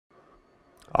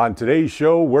On today's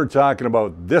show, we're talking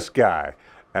about this guy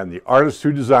and the artist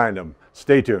who designed him.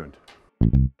 Stay tuned.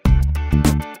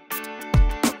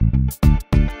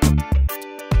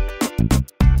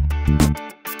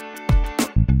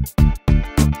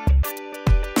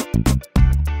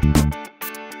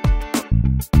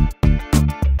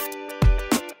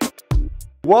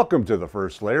 Welcome to The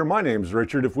First Layer. My name's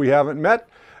Richard, if we haven't met.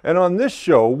 And on this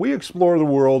show, we explore the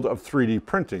world of 3D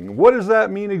printing. What does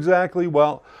that mean exactly?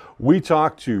 Well, we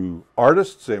talk to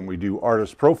artists and we do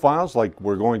artist profiles like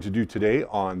we're going to do today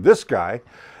on this guy.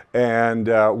 And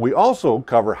we also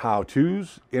cover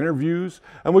how-tos, interviews,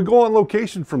 and we go on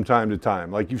location from time to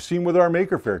time, like you've seen with our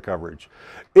Maker Faire coverage.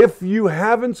 If you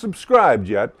haven't subscribed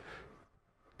yet,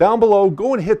 down below,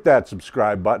 go and hit that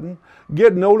subscribe button.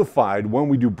 Get notified when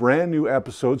we do brand new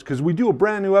episodes, because we do a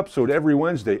brand new episode every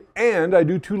Wednesday. And I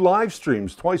do 2 live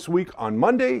streams twice a week on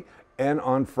Monday and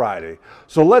on Friday.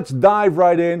 So let's dive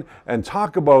right in and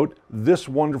talk about this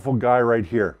wonderful guy right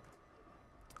here.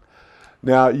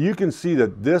 Now you can see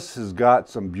that this has got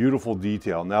some beautiful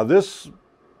detail. Now this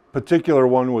particular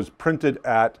one was printed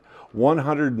at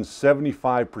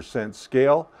 175%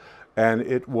 scale. And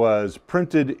it was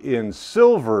printed in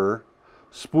silver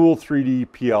spool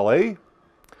 3D PLA.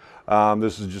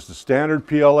 This is just a standard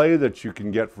PLA that you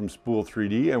can get from Spool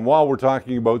 3D. And while we're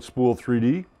talking about Spool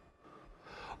 3D,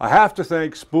 I have to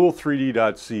thank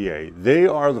spool3d.ca. They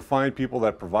are the fine people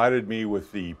that provided me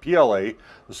with the PLA,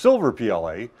 the silver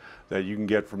PLA, that you can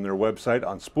get from their website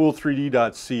on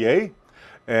spool3d.ca.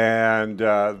 And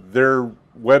their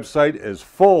website is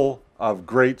full of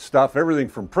great stuff, everything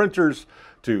from printers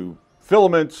to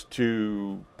filaments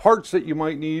to parts that you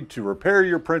might need to repair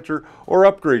your printer or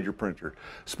upgrade your printer.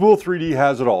 Spool 3D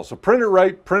has it all. So print it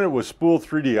right, print it with Spool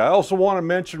 3D. I also want to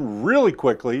mention really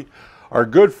quickly our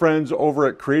good friends over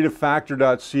at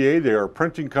creativefactor.ca. They are a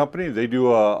printing company. They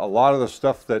do a lot of the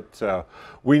stuff that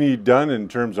we need done in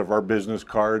terms of our business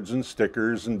cards and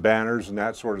stickers and banners and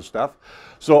that sort of stuff.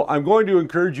 So I'm going to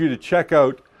encourage you to check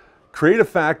out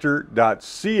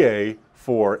creativefactor.ca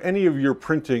for any of your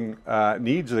printing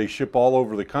needs. They ship all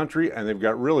over the country and they've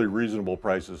got really reasonable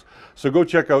prices. So go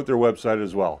check out their website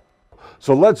as well.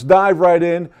 So let's dive right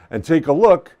in and take a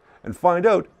look and find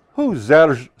out who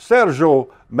Sergiu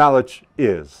Malic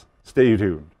is. Stay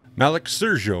tuned. Malic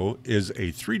Sergiu is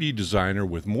a 3D designer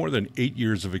with more than 8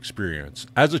 years of experience.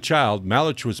 As a child,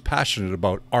 Malic was passionate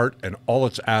about art and all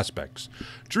its aspects.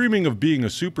 Dreaming of being a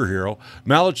superhero,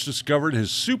 Malic discovered his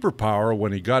superpower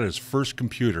when he got his first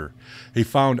computer. He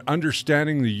found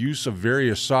understanding the use of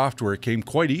various software came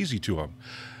quite easy to him.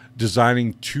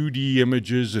 Designing 2D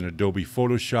images in Adobe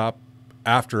Photoshop,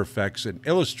 After Effects, and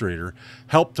Illustrator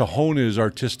helped to hone his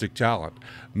artistic talent.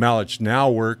 Malic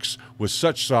now works with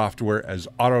such software as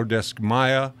Autodesk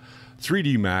Maya,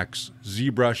 3D Max,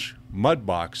 ZBrush,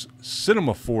 Mudbox,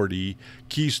 Cinema 4D,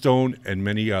 Keystone, and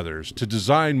many others to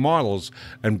design models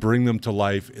and bring them to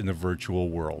life in the virtual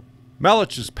world.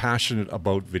 Malic is passionate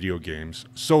about video games,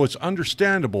 so it's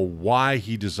understandable why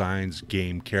he designs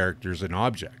game characters and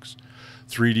objects.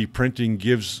 3D printing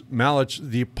gives Malic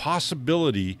the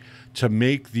possibility to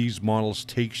make these models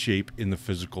take shape in the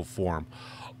physical form.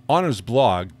 On his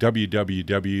blog,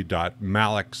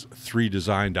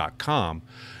 www.malic3design.com,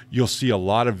 you'll see a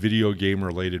lot of video game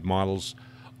related models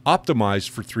optimized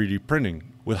for 3D printing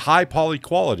with high poly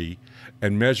quality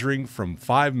and measuring from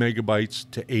 5 megabytes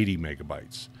to 80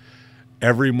 megabytes.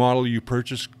 Every model you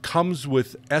purchase comes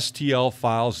with STL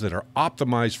files that are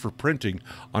optimized for printing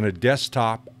on a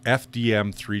desktop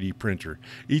FDM 3D printer.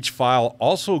 Each file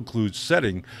also includes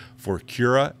setting for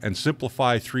Cura and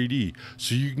Simplify 3D,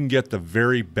 so you can get the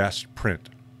very best print.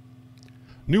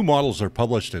 New models are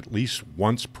published at least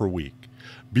once per week.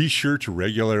 Be sure to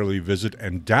regularly visit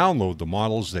and download the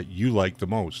models that you like the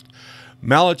most.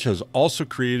 Malic has also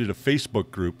created a Facebook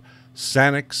group,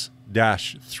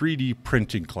 Sanix-3D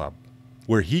Printing Club,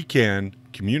 where he can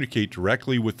communicate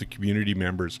directly with the community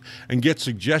members and get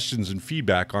suggestions and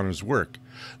feedback on his work.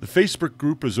 The Facebook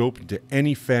group is open to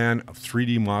any fan of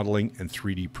 3D modeling and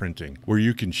 3D printing, where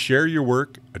you can share your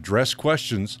work, address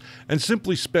questions, and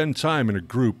simply spend time in a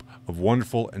group of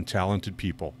wonderful and talented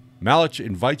people. Malic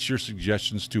invites your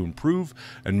suggestions to improve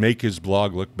and make his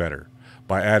blog look better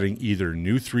by adding either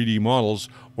new 3D models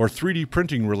or 3D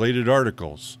printing related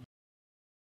articles.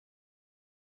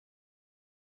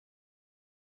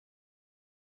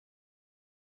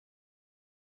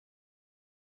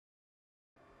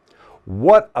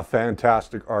 What a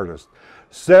fantastic artist.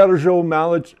 Sergiu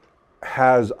Malic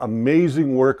has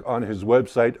amazing work on his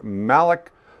website,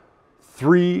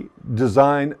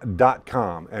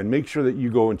 3design.com, and make sure that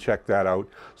you go and check that out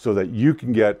so that you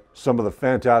can get some of the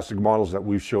fantastic models that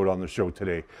we've showed on the show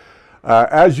today.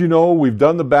 As you know, we've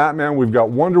done the Batman, we've got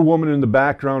Wonder Woman in the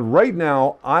background. Right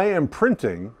now, I am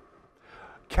printing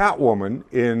Catwoman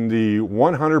in the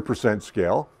 100%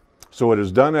 scale. So it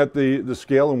is done at the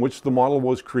scale in which the model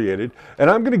was created. And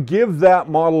I'm going to give that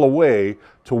model away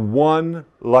to one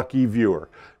lucky viewer.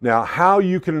 Now, how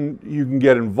you can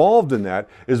get involved in that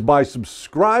is by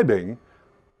subscribing,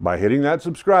 by hitting that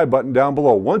subscribe button down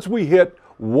below. Once we hit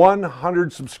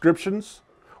 100 subscriptions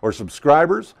or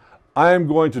subscribers, I am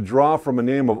going to draw from a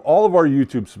name of all of our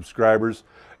YouTube subscribers,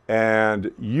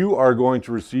 and you are going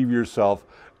to receive yourself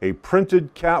a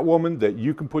printed Catwoman that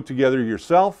you can put together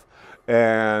yourself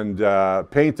and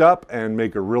paint up and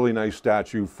make a really nice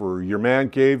statue for your man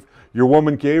cave, your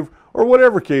woman cave, or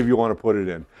whatever cave you want to put it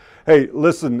in. Hey,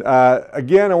 listen,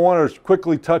 again, I want to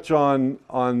quickly touch on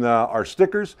our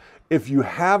stickers. If you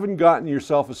haven't gotten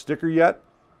yourself a sticker yet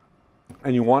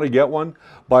and you want to get one,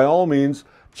 by all means,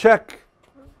 check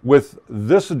with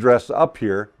this address up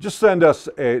here. Just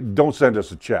don't send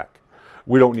us a check.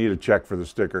 We don't need a check for the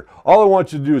sticker. All I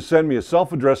want you to do is send me a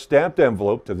self-addressed stamped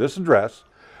envelope to this address,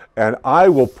 and I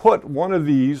will put one of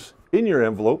these in your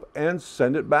envelope and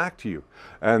send it back to you.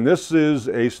 And this is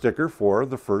a sticker for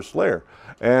the first layer.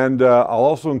 And I'll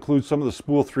also include some of the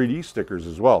Spool 3D stickers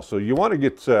as well. So you want to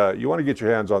get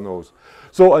your hands on those.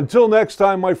 So until next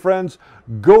time, my friends,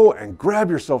 go and grab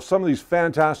yourself some of these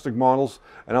fantastic models,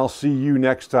 and I'll see you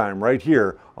next time right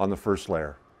here on the first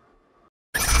layer.